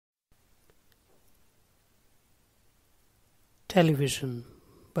Television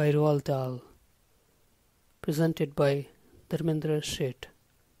by Roald Dahl. Presented by Dharmendra, Sheth,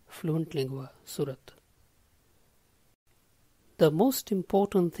 Fluentlingua, Surat. The most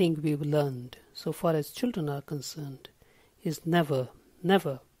important thing we've learned, so far as children are concerned, is never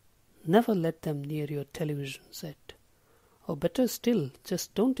let them near your television set. Or better still,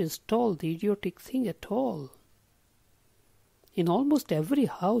 just don't install the idiotic thing at all. In almost every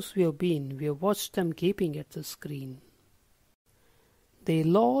house we have watched them gaping at the screen. They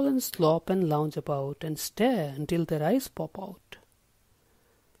loll and slop and lounge about and stare until their eyes pop out.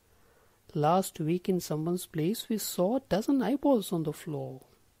 Last week in someone's place we saw a dozen eyeballs on the floor.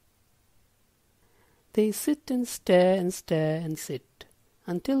 They sit and stare and stare and sit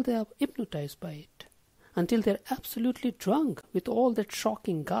until they are hypnotized by it, until they are absolutely drunk with all that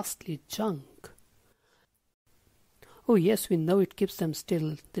shocking, ghastly junk. Oh yes, we know it keeps them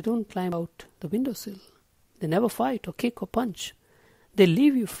still. They don't climb out the windowsill. They never fight or kick or punch. They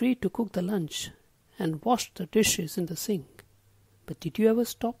leave you free to cook the lunch and wash the dishes in the sink. But did you ever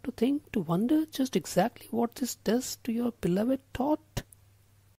stop to think, to wonder just exactly what this does to your beloved thought?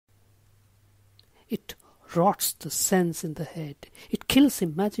 It rots the sense in the head. It kills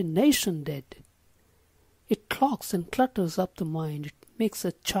imagination dead. It clogs and clutters up the mind. It makes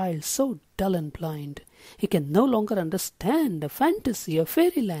a child so dull and blind, he can no longer understand a fantasy, a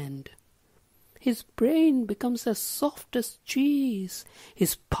fairyland. His brain becomes as soft as cheese.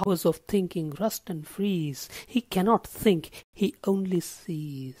 His powers of thinking rust and freeze. He cannot think, he only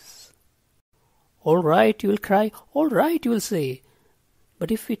sees. All right, you will cry. All right, you will say.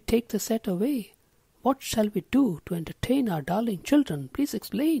 But if we take the set away, what shall we do to entertain our darling children? Please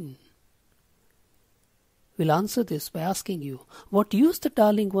explain. We'll answer this by asking you, what used the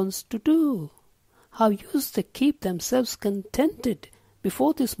darling ones to do? How used they keep themselves contented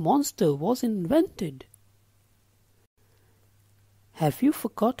before this monster was invented? Have you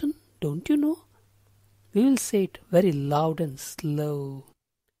forgotten? Don't you know? We will say it very loud and slow.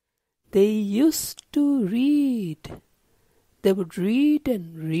 They used to read. They would read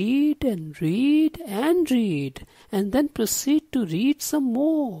and read and read and read, and then proceed to read some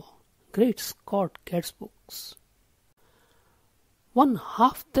more. Great Scott, gets books. One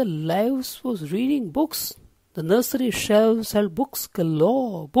half their lives was reading books. The nursery shelves held books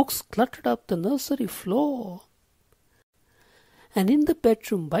galore. Books cluttered up the nursery floor. And in the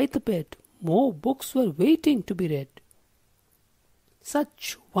bedroom by the bed, more books were waiting to be read.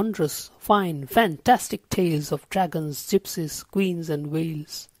 Such wondrous, fine, fantastic tales of dragons, gypsies, queens and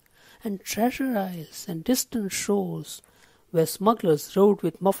whales, and treasure isles and distant shores, where smugglers rowed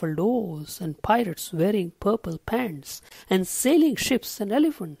with muffled oars, and pirates wearing purple pants, and sailing ships and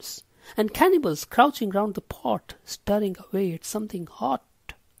elephants, and cannibals crouching round the pot, stirring away at something hot.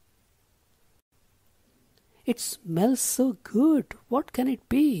 It smells so good, what can it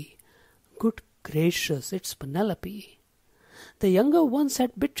be? Good gracious, it's Penelope. The younger ones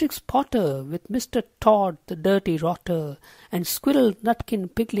had Beatrix Potter, with Mr. Todd the dirty rotter, and Squirrel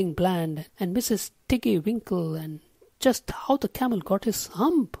Nutkin Pigling Bland, and Mrs. Tiggy Winkle, and just how the camel got his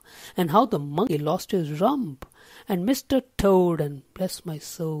hump, and how the monkey lost his rump, and Mr. Toad, and bless my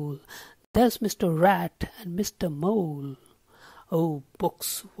soul, there's Mr. Rat and Mr. Mole. Oh,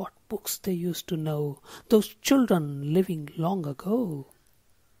 books, what books they used to know, those children living long ago.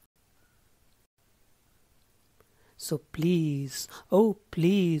 So please, oh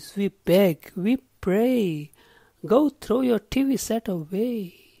please, we beg, we pray, go throw your TV set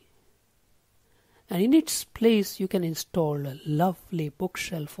away. And in its place you can install a lovely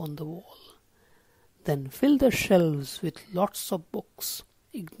bookshelf on the wall. Then fill the shelves with lots of books,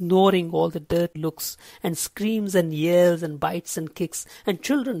 ignoring all the dirt looks and screams and yells and bites and kicks and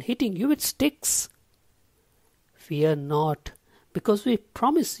children hitting you with sticks. Fear not, because we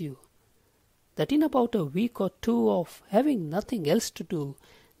promise you that in about a week or two of having nothing else to do,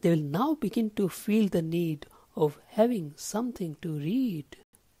 they will now begin to feel the need of having something to read.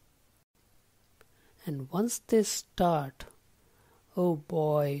 And once they start, oh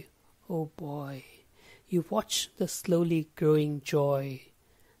boy, you watch the slowly growing joy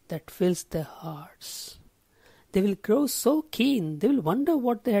that fills their hearts. They will grow so keen, they will wonder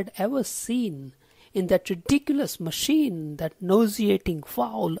what they had ever seen in that ridiculous machine, that nauseating,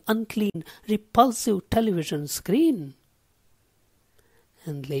 foul, unclean, repulsive television screen.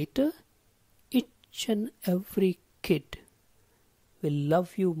 And later, each and every kid will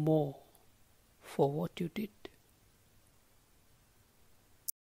love you more for what you did.